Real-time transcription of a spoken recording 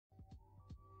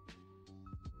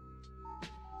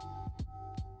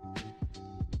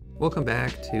Welcome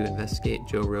back to Investigate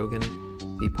Joe Rogan,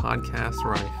 the podcast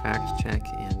where I fact check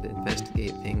and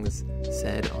investigate things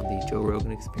said on the Joe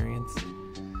Rogan Experience.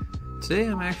 Today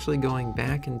I'm actually going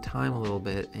back in time a little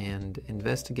bit and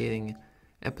investigating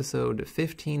episode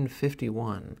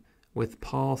 1551 with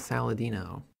Paul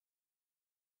Saladino.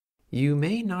 You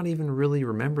may not even really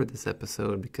remember this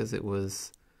episode because it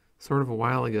was sort of a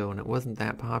while ago and it wasn't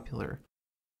that popular.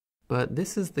 But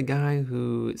this is the guy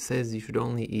who says you should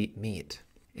only eat meat.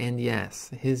 And yes,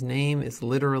 his name is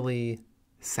literally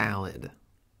Salad.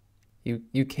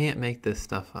 You can't make this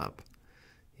stuff up.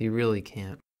 You really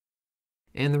can't.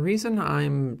 And the reason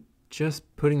I'm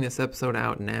just putting this episode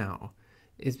out now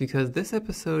is because this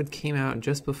episode came out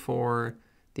just before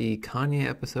the Kanye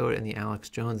episode and the Alex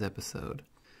Jones episode.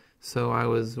 So I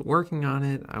was working on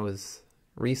it, I was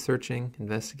researching,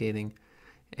 investigating,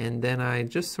 and then I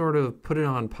just sort of put it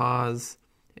on pause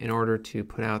in order to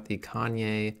put out the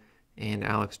Kanye and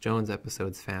Alex Jones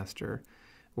episodes faster,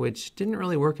 which didn't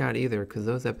really work out either because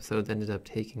those episodes ended up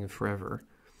taking forever.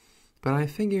 But I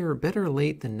figure better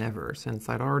late than never since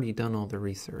I'd already done all the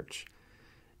research.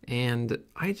 And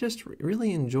I just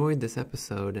really enjoyed this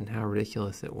episode and how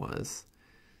ridiculous it was.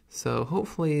 So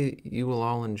hopefully you will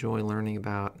all enjoy learning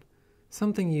about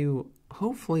something you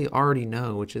hopefully already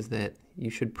know, which is that you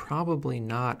should probably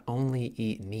not only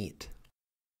eat meat.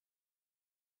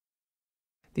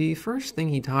 The first thing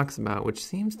he talks about, which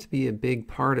seems to be a big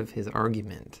part of his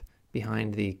argument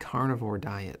behind the carnivore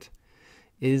diet,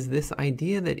 is this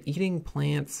idea that eating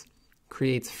plants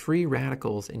creates free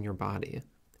radicals in your body,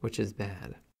 which is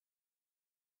bad.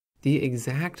 The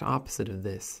exact opposite of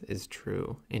this is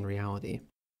true in reality.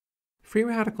 Free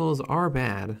radicals are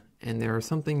bad, and they are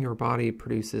something your body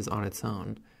produces on its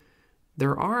own.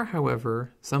 There are,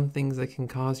 however, some things that can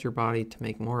cause your body to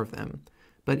make more of them,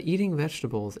 but eating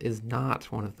vegetables is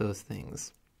not one of those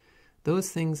things.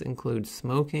 Those things include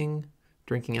smoking,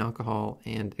 drinking alcohol,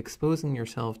 and exposing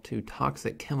yourself to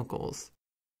toxic chemicals.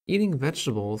 Eating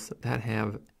vegetables that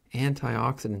have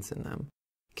antioxidants in them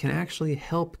can actually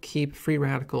help keep free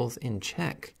radicals in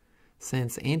check,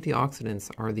 since antioxidants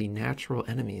are the natural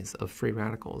enemies of free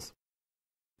radicals.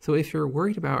 So if you're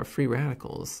worried about free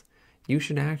radicals, you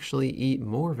should actually eat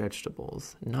more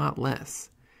vegetables, not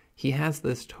less. He has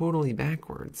this totally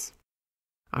backwards.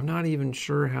 I'm not even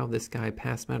sure how this guy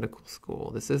passed medical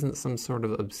school. This isn't some sort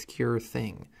of obscure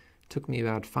thing. It took me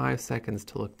about 5 seconds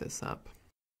to look this up.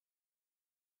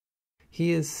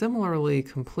 He is similarly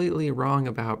completely wrong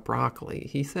about broccoli.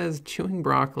 He says chewing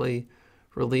broccoli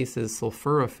releases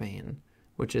sulforaphane,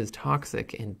 which is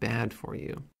toxic and bad for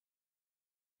you.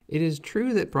 It is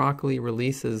true that broccoli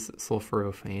releases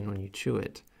sulforaphane when you chew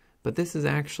it, but this is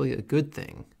actually a good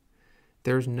thing.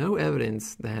 There's no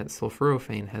evidence that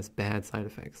sulforaphane has bad side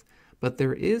effects, but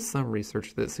there is some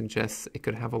research that suggests it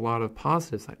could have a lot of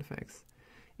positive side effects.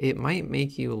 It might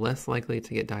make you less likely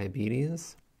to get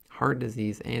diabetes, heart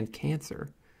disease, and cancer.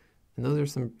 And those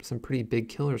are some pretty big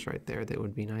killers right there that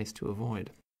would be nice to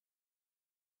avoid.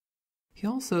 He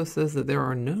also says that there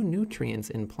are no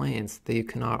nutrients in plants that you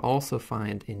cannot also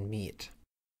find in meat.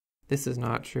 This is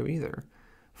not true either.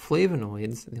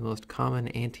 Flavonoids, the most common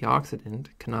antioxidant,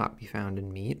 cannot be found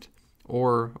in meat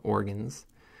or organs,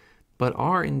 but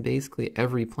are in basically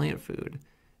every plant food.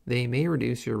 They may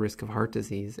reduce your risk of heart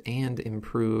disease and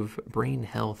improve brain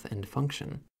health and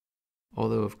function.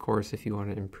 Although, of course, if you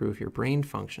want to improve your brain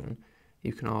function,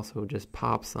 you can also just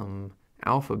pop some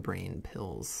alpha brain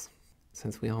pills,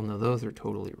 since we all know those are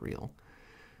totally real.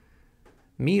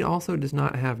 Meat also does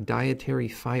not have dietary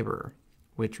fiber,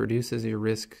 which reduces your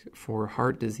risk for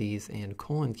heart disease and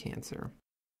colon cancer.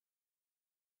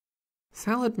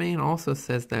 Salad Man also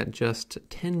says that just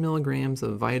 10 milligrams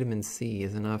of vitamin C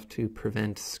is enough to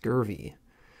prevent scurvy.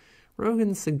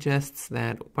 Rogan suggests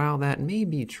that while that may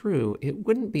be true, it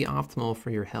wouldn't be optimal for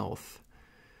your health.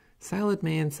 Salad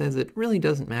Man says it really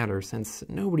doesn't matter since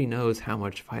nobody knows how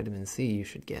much vitamin C you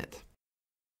should get.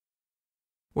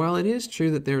 While it is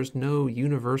true that there's no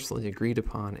universally agreed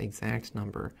upon exact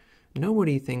number,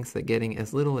 nobody thinks that getting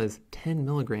as little as 10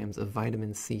 milligrams of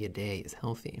vitamin C a day is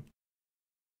healthy.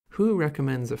 WHO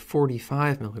recommends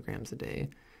 45 milligrams a day,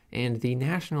 and the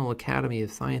National Academy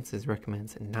of Sciences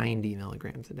recommends 90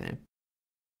 milligrams a day.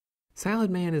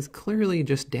 Salad Man is clearly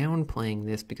just downplaying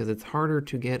this because it's harder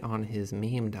to get on his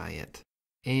meme diet.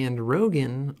 And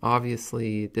Rogan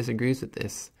obviously disagrees with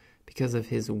this because of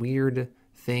his weird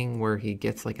thing where he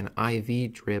gets like an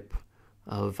IV drip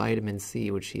of vitamin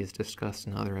C, which he has discussed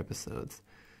in other episodes.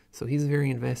 So he's very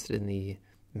invested in the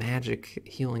magic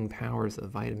healing powers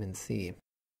of vitamin C.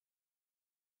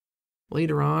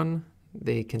 Later on,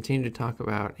 they continue to talk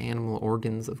about animal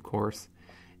organs, of course,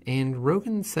 And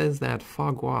Rogan says that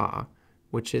foie gras,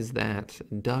 which is that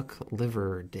duck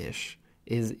liver dish,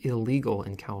 is illegal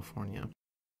in California.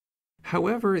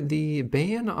 However, the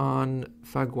ban on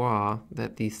foie gras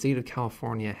that the state of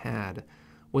California had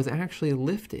was actually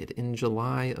lifted in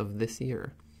July of this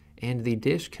year, and the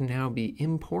dish can now be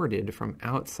imported from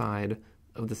outside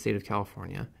of the state of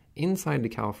California, inside to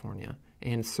California,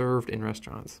 and served in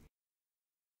restaurants.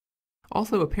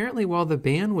 Also, apparently while the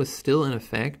ban was still in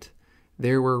effect,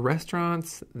 there were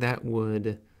restaurants that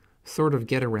would sort of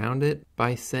get around it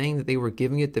by saying that they were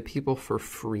giving it to people for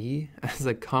free as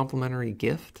a complimentary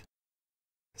gift.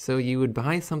 So you would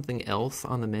buy something else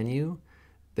on the menu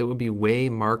that would be way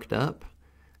marked up,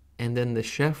 and then the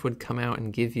chef would come out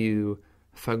and give you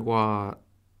foie gras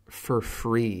for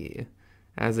free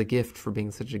as a gift for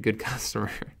being such a good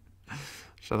customer.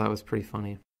 Which I thought was pretty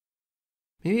funny.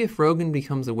 Maybe if Rogan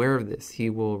becomes aware of this, he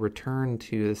will return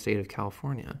to the state of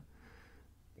California.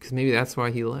 Because maybe that's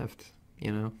why he left,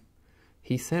 you know?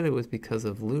 He said it was because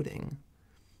of looting,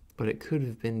 but it could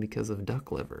have been because of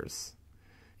duck livers.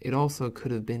 It also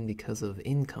could have been because of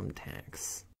income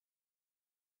tax.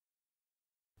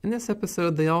 In this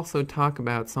episode, they also talk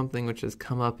about something which has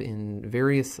come up in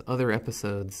various other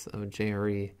episodes of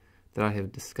JRE that I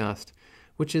have discussed,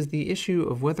 which is the issue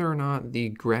of whether or not the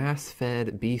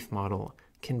grass-fed beef model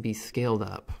can be scaled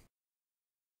up.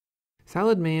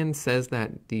 Salad Man says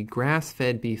that the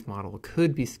grass-fed beef model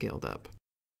could be scaled up,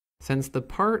 since the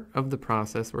part of the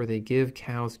process where they give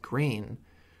cows grain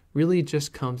really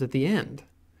just comes at the end,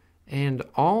 and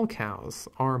all cows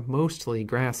are mostly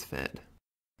grass-fed.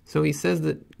 So he says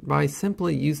that by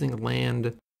simply using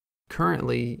land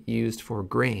currently used for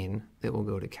grain that will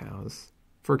go to cows,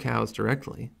 for cows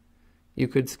directly, you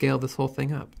could scale this whole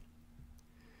thing up.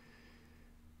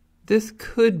 This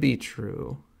could be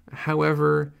true.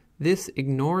 However, this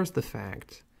ignores the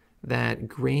fact that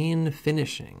grain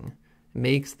finishing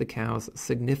makes the cows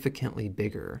significantly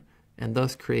bigger and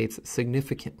thus creates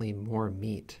significantly more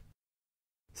meat.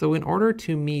 So in order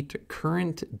to meet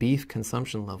current beef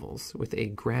consumption levels with a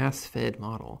grass-fed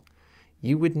model,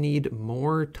 you would need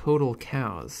more total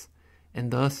cows,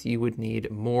 and thus you would need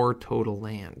more total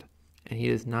land, and he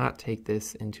does not take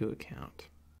this into account.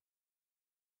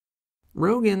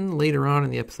 Rogan, later on in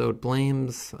the episode,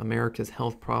 blames America's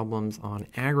health problems on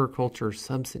agriculture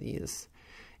subsidies,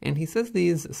 and he says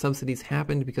these subsidies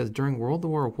happened because during World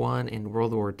War I and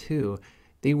World War II,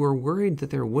 they were worried that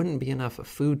there wouldn't be enough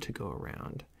food to go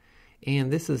around.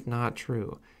 And this is not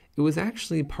true. It was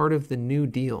actually part of the New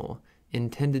Deal,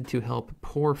 intended to help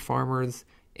poor farmers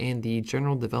and the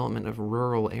general development of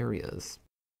rural areas.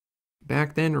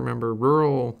 Back then, remember,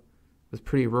 rural was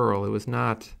pretty rural. It was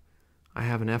not, I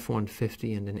have an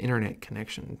F-150 and an internet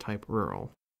connection type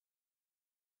rural.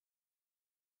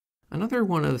 Another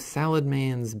one of Salad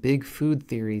Man's big food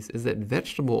theories is that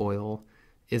vegetable oil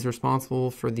is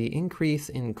responsible for the increase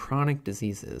in chronic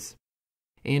diseases.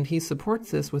 And he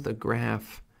supports this with a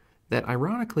graph that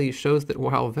ironically shows that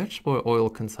while vegetable oil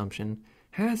consumption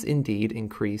has indeed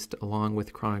increased along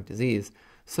with chronic disease,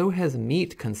 so has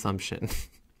meat consumption.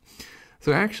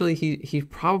 So actually, he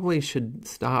probably should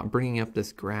stop bringing up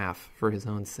this graph for his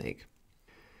own sake.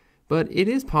 But it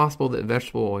is possible that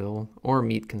vegetable oil or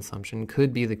meat consumption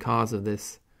could be the cause of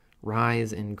this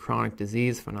rise in chronic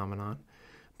disease phenomenon,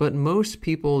 but most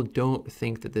people don't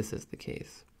think that this is the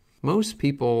case. Most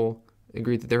people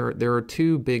agree that there are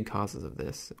two big causes of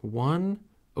this. One,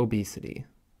 obesity.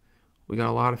 We got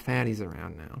a lot of fatties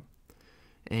around now.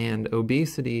 And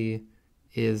obesity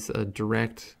is a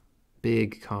direct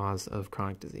big cause of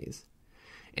chronic disease.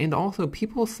 And also,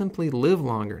 people simply live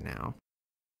longer now.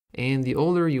 And the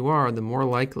older you are, the more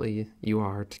likely you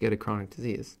are to get a chronic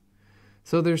disease.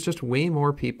 So there's just way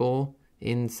more people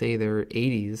in, say, their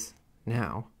 80s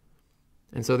now.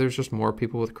 And so there's just more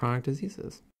people with chronic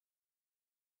diseases.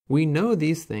 We know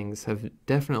these things have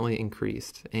definitely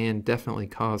increased and definitely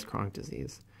cause chronic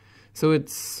disease. So it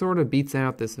sort of beats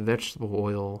out this vegetable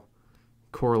oil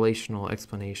correlational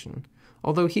explanation.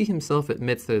 Although he himself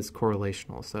admits that it's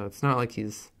correlational, so it's not like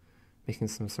he's making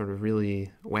some sort of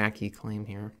really wacky claim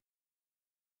here.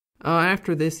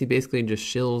 After this, he basically just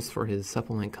shills for his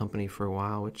supplement company for a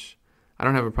while, which I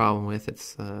don't have a problem with.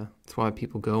 It's why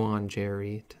people go on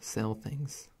Jerry to sell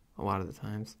things a lot of the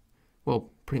times. Well,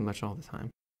 pretty much all the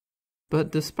time.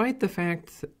 But despite the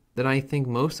fact that I think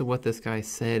most of what this guy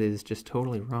said is just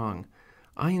totally wrong,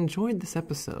 I enjoyed this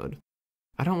episode.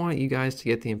 I don't want you guys to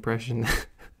get the impression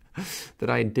that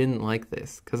I didn't like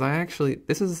this, because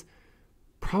this is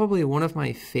probably one of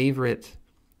my favorite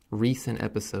recent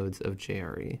episodes of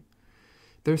JRE.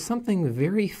 There's something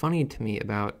very funny to me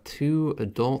about two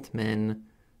adult men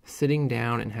sitting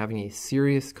down and having a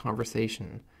serious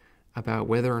conversation about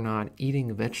whether or not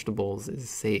eating vegetables is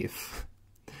safe,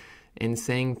 and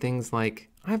saying things like,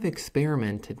 "I've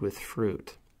experimented with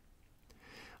fruit."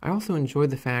 I also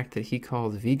enjoyed the fact that he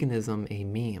calls veganism a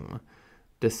meme,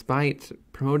 despite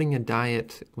promoting a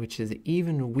diet which is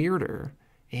even weirder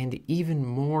and even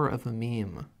more of a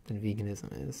meme than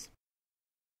veganism is.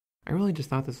 I really just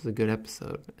thought this was a good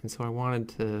episode, and so I wanted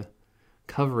to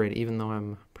cover it even though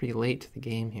I'm pretty late to the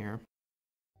game here.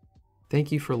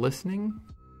 Thank you for listening.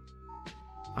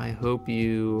 I hope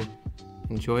you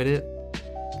enjoyed it.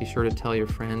 Be sure to tell your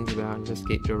friends about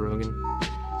Investigate Joe Rogan.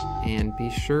 And be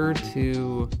sure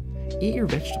to eat your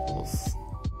vegetables.